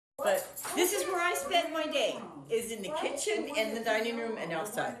This is where I spend my day, is in the kitchen and the dining room and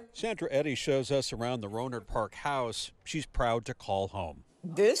outside. Sandra Eddy shows us around the Rohnert Park house she's proud to call home.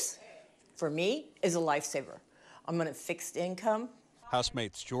 This, for me, is a lifesaver. I'm on a fixed income.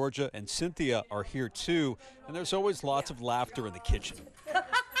 Housemates Georgia and Cynthia are here too, and there's always lots of laughter in the kitchen.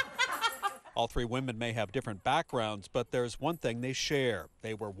 All three women may have different backgrounds, but there's one thing they share.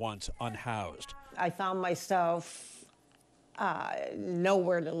 They were once unhoused. I found myself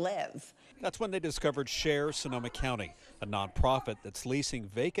nowhere to live. That's when they discovered Share Sonoma County, a nonprofit that's leasing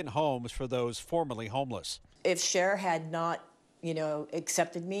vacant homes for those formerly homeless. If Cher had not,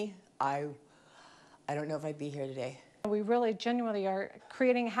 accepted me, I don't know if I'd be here today. We really genuinely are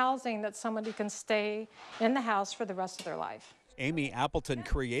creating housing that somebody can stay in the house for the rest of their life. Amy Appleton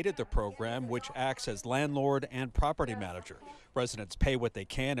created the program, which acts as landlord and property manager. Residents pay what they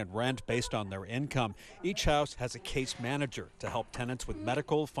can in rent based on their income. Each house has a case manager to help tenants with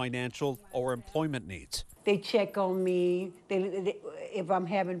medical, financial, or employment needs. They check on me. If I'm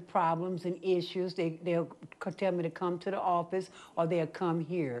having problems and issues, they'll tell me to come to the office or they'll come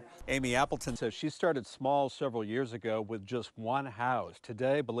here. Amy Appleton says she started small several years ago with just one house.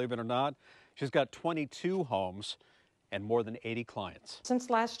 Today, believe it or not, she's got 22 homes and more than 80 clients. Since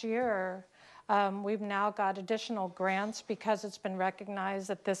last year, we've now got additional grants because it's been recognized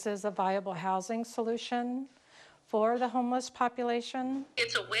that this is a viable housing solution for the homeless population.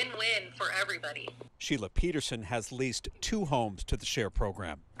 It's a win-win for everybody. Sheila Peterson has leased 2 homes to the Share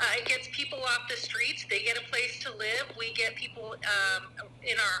program. It gets people off the streets. They get a place to live. We get people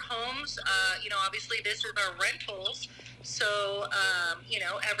in our homes. Obviously this is our rentals. So,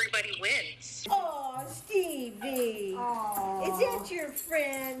 everybody wins. Oh, Stevie. Aww. Is that your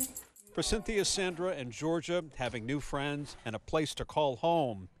friend? For Cynthia, Sandra, and Georgia, having new friends and a place to call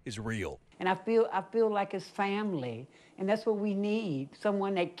home is real. And I feel like it's family, and that's what we need,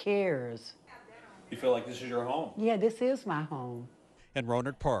 someone that cares. You feel like this is your home? Yeah, this is my home. In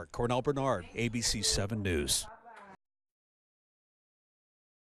Rohnert Park, Cornell Bernard, ABC 7 News.